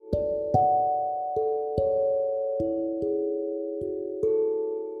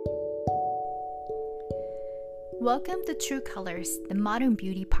Welcome to True Colors, the Modern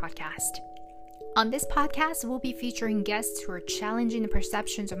Beauty Podcast. On this podcast, we'll be featuring guests who are challenging the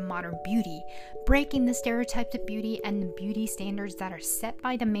perceptions of modern beauty, breaking the stereotypes of beauty and the beauty standards that are set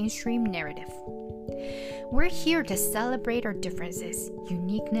by the mainstream narrative. We're here to celebrate our differences,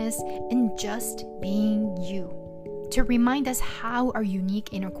 uniqueness, and just being you. To remind us how our unique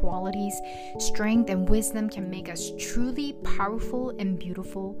inner qualities, strength, and wisdom can make us truly powerful and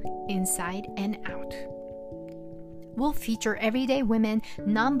beautiful inside and out. We'll feature everyday women,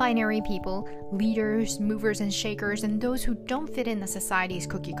 non-binary people, leaders, movers and shakers, and those who don't fit in the society's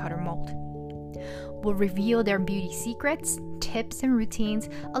cookie-cutter mold. We'll reveal their beauty secrets, tips, and routines,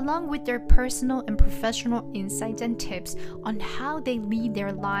 along with their personal and professional insights and tips on how they lead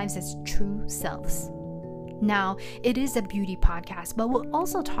their lives as true selves. Now, it is a beauty podcast, but we'll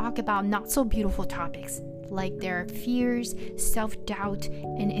also talk about not-so-beautiful topics, like their fears, self-doubt,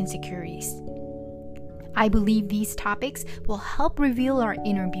 and insecurities. I believe these topics will help reveal our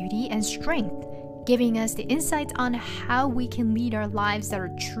inner beauty and strength, giving us the insights on how we can lead our lives that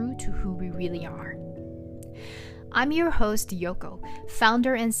are true to who we really are. I'm your host, Yoko,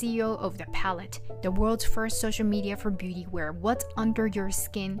 founder and CEO of The Palette, the world's first social media for beauty where what's under your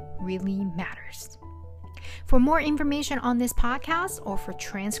skin really matters. For more information on this podcast or for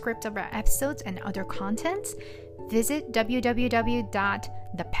transcripts of our episodes and other contents, visit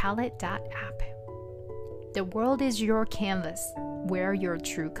www.thepalette.app. The world is your canvas. Wear your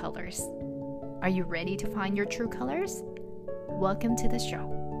true colors. Are you ready to find your true colors? Welcome to the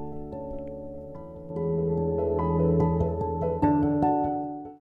show.